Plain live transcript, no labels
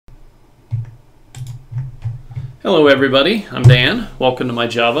Hello everybody, I'm Dan. Welcome to my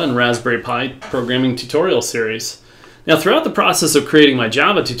Java and Raspberry Pi programming tutorial series. Now throughout the process of creating my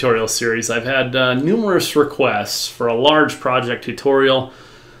Java tutorial series, I've had numerous requests for a large project tutorial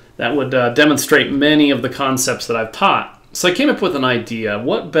that would demonstrate many of the concepts that I've taught. So I came up with an idea.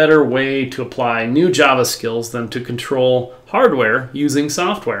 What better way to apply new Java skills than to control hardware using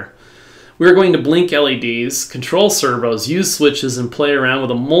software? We're going to blink LEDs, control servos, use switches, and play around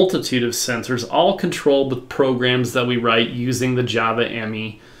with a multitude of sensors, all controlled with programs that we write using the Java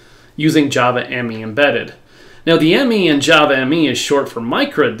ME embedded. Now the ME in Java ME is short for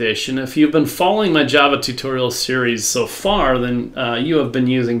Micro Edition. If you've been following my Java tutorial series so far, then you have been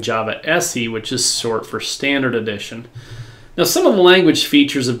using Java SE, which is short for Standard Edition. Now some of the language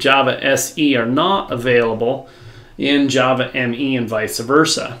features of Java SE are not available in Java ME and vice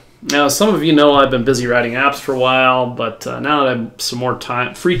versa. Now, some of you know I've been busy writing apps for a while, but now that I have some more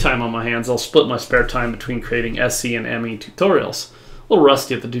free time on my hands, I'll split my spare time between creating SE and ME tutorials. A little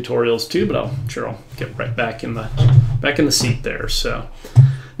rusty at the tutorials too, but I'm sure I'll get right back in the seat there. So,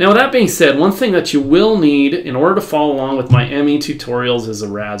 now with that being said, one thing that you will need in order to follow along with my ME tutorials is a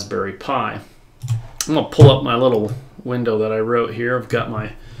Raspberry Pi. I'm gonna pull up my little window that I wrote here. I've got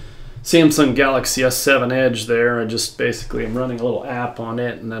my Samsung Galaxy S7 Edge there. I just basically am running a little app on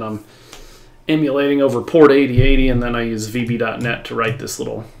it, and then I'm emulating over port 8080, and then I use VB.net to write this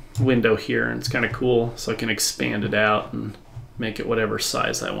little window here, and it's kind of cool, so I can expand it out and make it whatever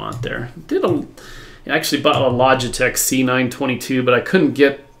size I want there. I actually bought a Logitech C922, but I couldn't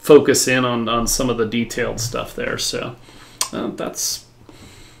get focus in on some of the detailed stuff there, so that's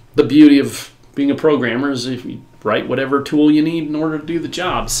the beauty of being a programmer, is if you write whatever tool you need in order to do the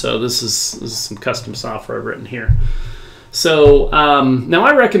job. So this is some custom software I've written here. So now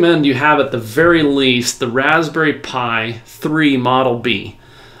I recommend you have at the very least the Raspberry Pi 3 Model B.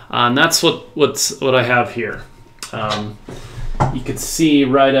 And that's what I have here. You can see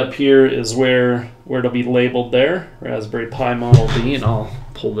right up here is where it'll be labeled there, Raspberry Pi Model B, and I'll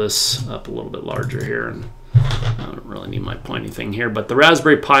pull this up a little bit larger here, and I don't really need my pointy thing here, but the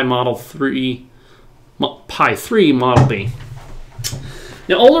Raspberry Pi Pi 3 Model B.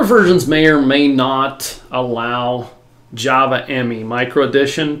 Now older versions may or may not allow Java ME Micro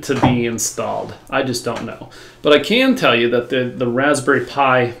Edition to be installed. I just don't know. But I can tell you that the Raspberry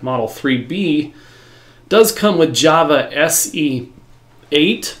Pi Model 3B does come with Java SE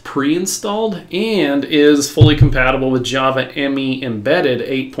 8 pre-installed and is fully compatible with Java ME Embedded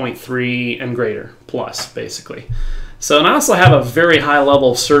 8.3 and greater, plus basically. So, and I also have a very high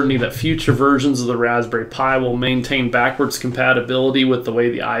level of certainty that future versions of the Raspberry Pi will maintain backwards compatibility with the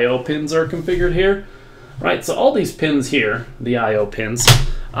way the I/O pins are configured here. Right, so all these pins here, the I/O pins,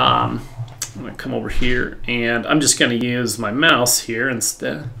 I'm going to come over here, and I'm just going to use my mouse here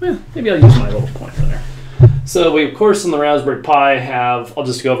instead. Maybe I'll use my little pointer there. So we, of course, in the Raspberry Pi I'll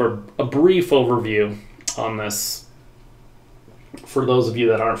just go over a brief overview on this for those of you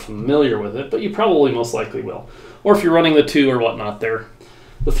that aren't familiar with it, but you probably most likely will. Or if you're running the 2 or whatnot there.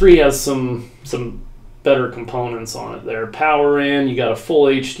 The 3 has some better components on it there. Power in, you got a full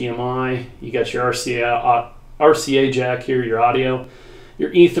HDMI, you got your RCA jack here, your audio, your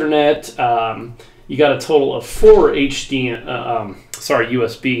Ethernet, you got a total of 4 USB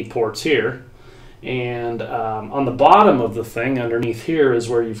ports here. And on the bottom of the thing, underneath here, is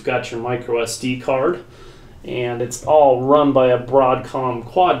where you've got your micro SD card. And it's all run by a Broadcom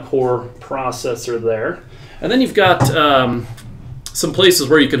quad-core processor there. And then you've got some places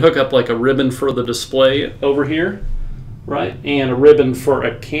where you can hook up like a ribbon for the display over here, right? And a ribbon for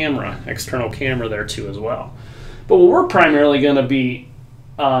a camera, external camera there too as well. But what we're primarily going to be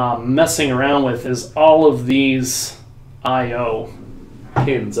messing around with is all of these I/O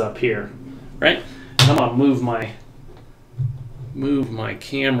pins up here, right? And I'm going to move my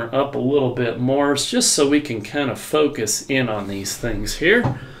camera up a little bit more just so we can kind of focus in on these things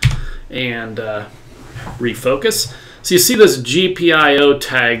here and refocus. So you see this GPIO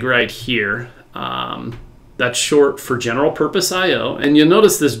tag right here. That's short for general purpose I/O, and you'll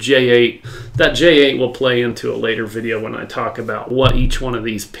notice this J8. That J8 will play into a later video when I talk about what each one of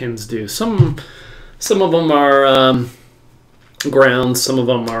these pins do. Some of them are ground, some of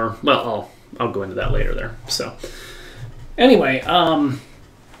them are, well, I'll go into that later there. So anyway,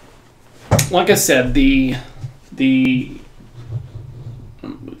 like I said, let me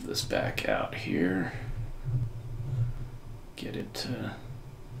move this back out here. Get it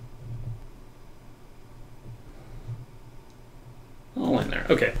all in there.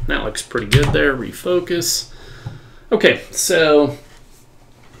 Okay, that looks pretty good there. Refocus. Okay, so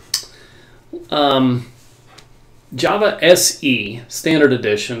Java SE Standard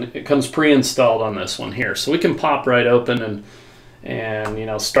Edition. It comes pre-installed on this one here, so we can pop right open and you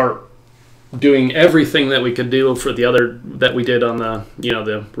know, start doing everything that we could do for the other that we did on the, you know,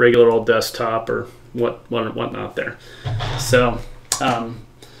 the regular old desktop or whatnot there. So I'm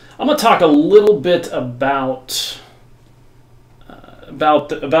going to talk a little bit about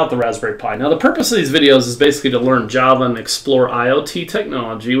the Raspberry Pi. Now, the purpose of these videos is basically to learn Java and explore IoT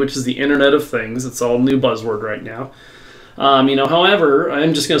technology, which is the Internet of Things. It's all new buzzword right now. You know, however,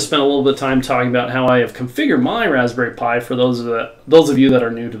 I'm just going to spend a little bit of time talking about how I have configured my Raspberry Pi for those of you that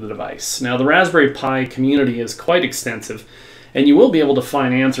are new to the device. Now, the Raspberry Pi community is quite extensive, and you will be able to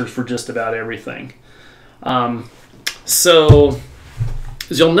find answers for just about everything. So,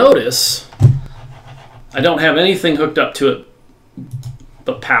 as you'll notice, I don't have anything hooked up to it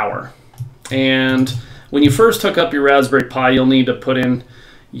but power. And when you first hook up your Raspberry Pi, you'll need to put in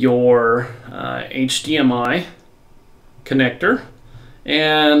your HDMI connector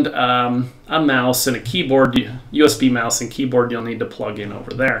and a mouse and a keyboard, USB mouse and keyboard you'll need to plug in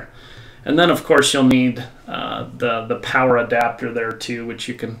over there. And then of course you'll need the power adapter there too, which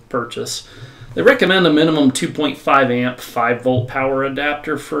you can purchase. They recommend a minimum 2.5 amp 5 volt power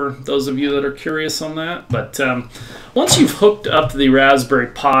adapter for those of you that are curious on that. But once you've hooked up the Raspberry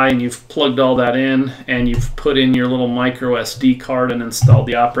Pi and you've plugged all that in and you've put in your little micro SD card and installed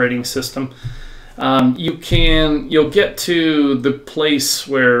the operating system, you'll get to the place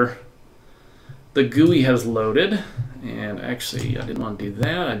where the GUI has loaded. And actually, I didn't want to do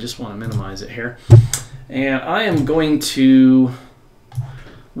that. I just want to minimize it here. And I am going to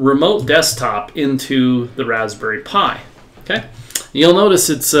remote desktop into the Raspberry Pi. Okay, you'll notice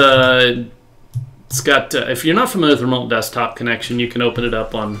it's got. If you're not familiar with remote desktop connection, you can open it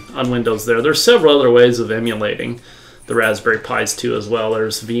up on Windows. There's several other ways of emulating the Raspberry Pis too as well.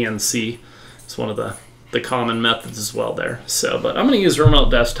 There's VNC. It's one of the common methods as well there. So, but I'm going to use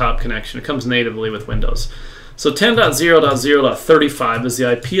remote desktop connection. It comes natively with Windows. So 10.0.0.35 is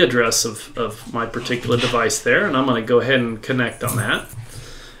the IP address of my particular device there, and I'm going to go ahead and connect on that.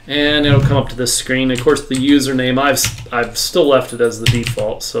 And it'll come up to this screen. Of course, the username, I've still left it as the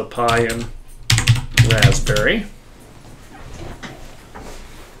default, so Pi and Raspberry.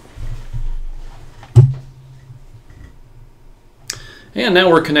 And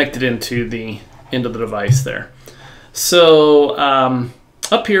now we're connected into the device there. So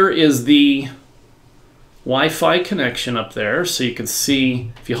up here is the Wi-Fi connection up there, so you can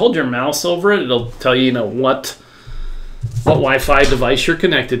see if you hold your mouse over it, it'll tell you, what Wi-Fi device you're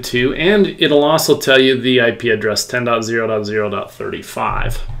connected to, and it'll also tell you the IP address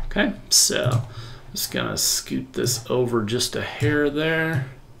 10.0.0.35. Okay, so I'm just gonna scoot this over just a hair there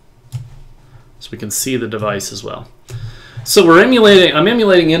so we can see the device as well. So I'm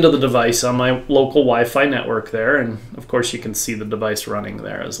emulating into the device on my local Wi-Fi network there, and of course you can see the device running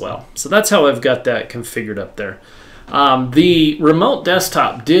there as well. So that's how I've got that configured up there. The remote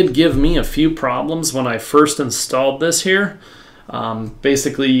desktop did give me a few problems when I first installed this here.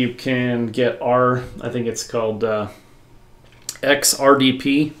 Basically you can get I think it's called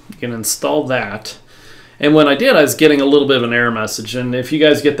XRDP. You can install that. And when I did, I was getting a little bit of an error message. And if you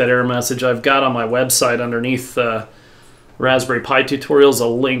guys get that error message, I've got on my website underneath Raspberry Pi tutorials a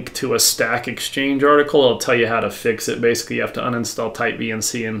link to a Stack Exchange article. It'll tell you how to fix it. Basically, you have to uninstall Type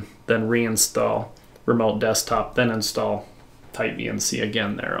VNC and then reinstall remote desktop, then install Type VNC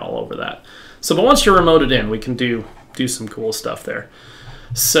again there all over that. So, but once you're remoted in, we can do some cool stuff there.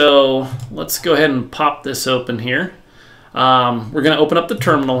 So let's go ahead and pop this open here. We're going to open up the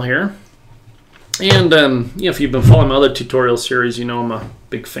terminal here. And if you've been following my other tutorial series, you know I'm a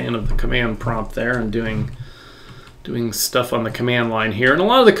big fan of the command prompt there and doing stuff on the command line here. And a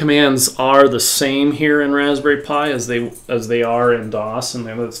lot of the commands are the same here in Raspberry Pi as they are in DOS, and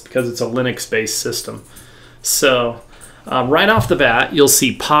that's because it's a Linux-based system. So right off the bat, you'll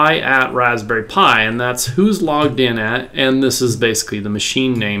see Pi at Raspberry Pi, and that's who's logged in at, and this is basically the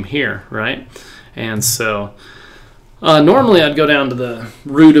machine name here, right? And so normally I'd go down to the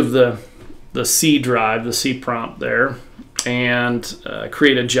root of the C drive, the C prompt there, and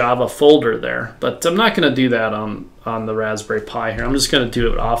create a Java folder there. But I'm not going to do that on the Raspberry Pi here. I'm just going to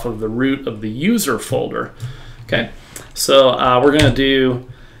do it off of the root of the user folder. Okay, so we're going to do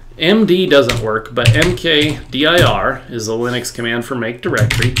MD doesn't work, but mkdir is a Linux command for make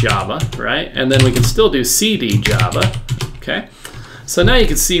directory Java, right? And then we can still do cd Java. Okay, so now you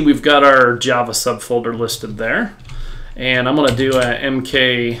can see we've got our Java subfolder listed there, and I'm going to do a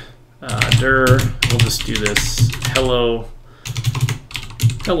mkdir. We'll just do this hello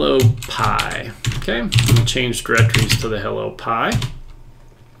Pi. Okay, we'll change directories to the hello Pi.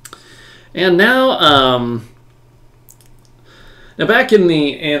 And now Now back in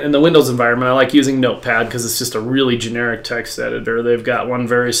the Windows environment, I like using Notepad because it's just a really generic text editor. They've got one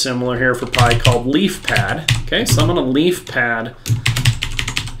very similar here for Pi called LeafPad. Okay, so I'm going to LeafPad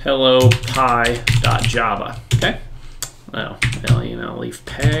hello pi.java. Okay, well, you know,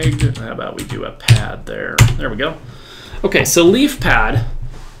 LeafPeg. How about we do a pad there? There we go. Okay, so LeafPad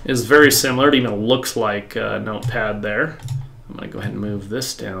is very similar. It even looks like Notepad there. I'm going to go ahead and move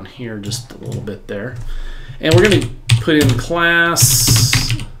this down here just a little bit there. And we're going to put in class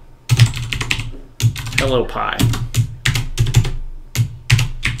hello pi.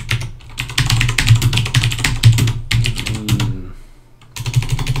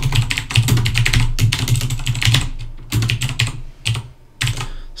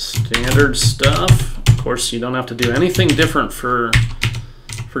 Standard stuff. Of course, you don't have to do anything different for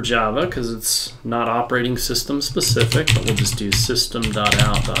Java because it's not operating system specific, but we'll just do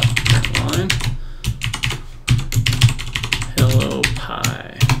system.out.println hello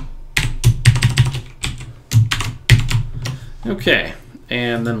pi. Okay,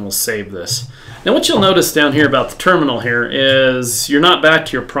 and then we'll save this. Now what you'll notice down here about the terminal here is you're not back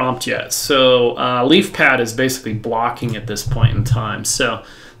to your prompt yet. So LeafPad is basically blocking at this point in time. So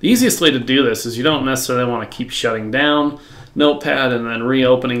the easiest way to do this is you don't necessarily want to keep shutting down Notepad and then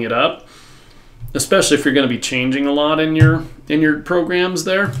reopening it up, especially if you're going to be changing a lot in your programs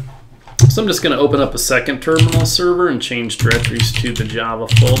there. So I'm just going to open up a second terminal server and change directories to the Java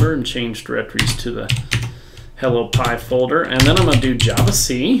folder and change directories to the hello pi folder, and then I'm going to do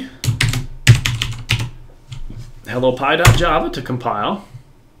javac hello pi.java to compile.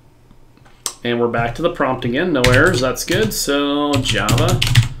 And we're back to the prompt again, no errors, that's good. So Java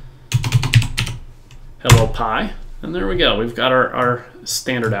hello pi, and there we go. We've got our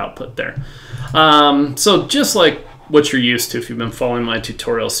standard output there. So just like what you're used to if you've been following my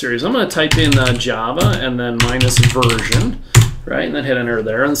tutorial series, I'm going to type in Java and then minus version, right, and then hit enter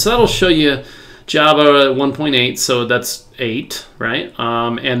there. And so that'll show you Java 1.8, so that's 8, right?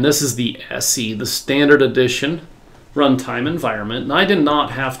 And this is the SE, the standard edition runtime environment. And I did not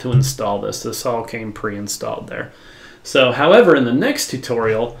have to install this. This all came pre-installed there. So, however, in the next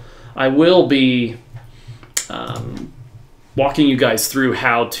tutorial, I will be walking you guys through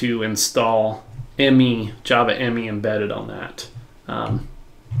how to install Java ME embedded on that.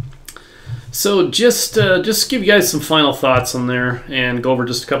 So just give you guys some final thoughts on there and go over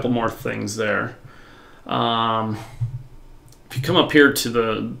just a couple more things there. If you come up here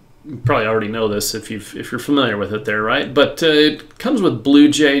to you probably already know this if you're familiar with it there, right? But it comes with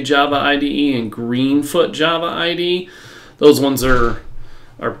BlueJ Java IDE and Greenfoot Java IDE. Those ones are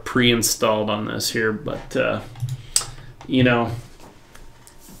pre-installed on this here, but you know,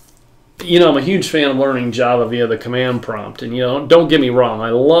 I'm a huge fan of learning Java via the command prompt, and don't get me wrong, I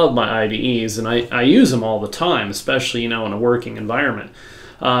love my IDEs and I use them all the time, especially in a working environment.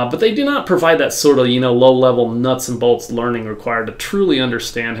 But they do not provide that sort of low-level nuts and bolts learning required to truly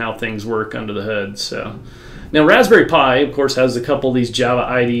understand how things work under the hood. So now Raspberry Pi, of course, has a couple of these Java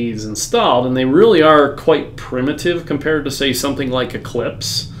IDEs installed, and they really are quite primitive compared to, say, something like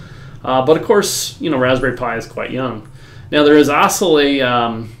Eclipse. But of course, Raspberry Pi is quite young. Now there is also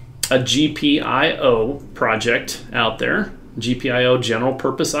a GPIO project out there, GPIO, General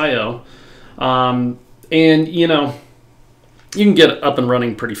Purpose IO, and you can get up and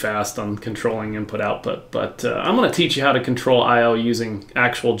running pretty fast on controlling input-output, but I'm going to teach you how to control I/O using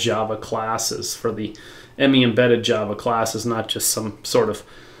actual Java classes for the ME embedded Java classes, not just some sort of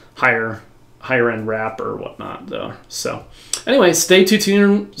higher-end wrapper or whatnot, though. So anyway, stay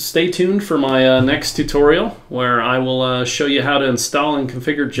tuned for my next tutorial where I will show you how to install and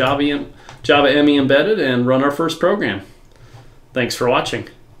configure Java ME embedded and run our first program. Thanks for watching.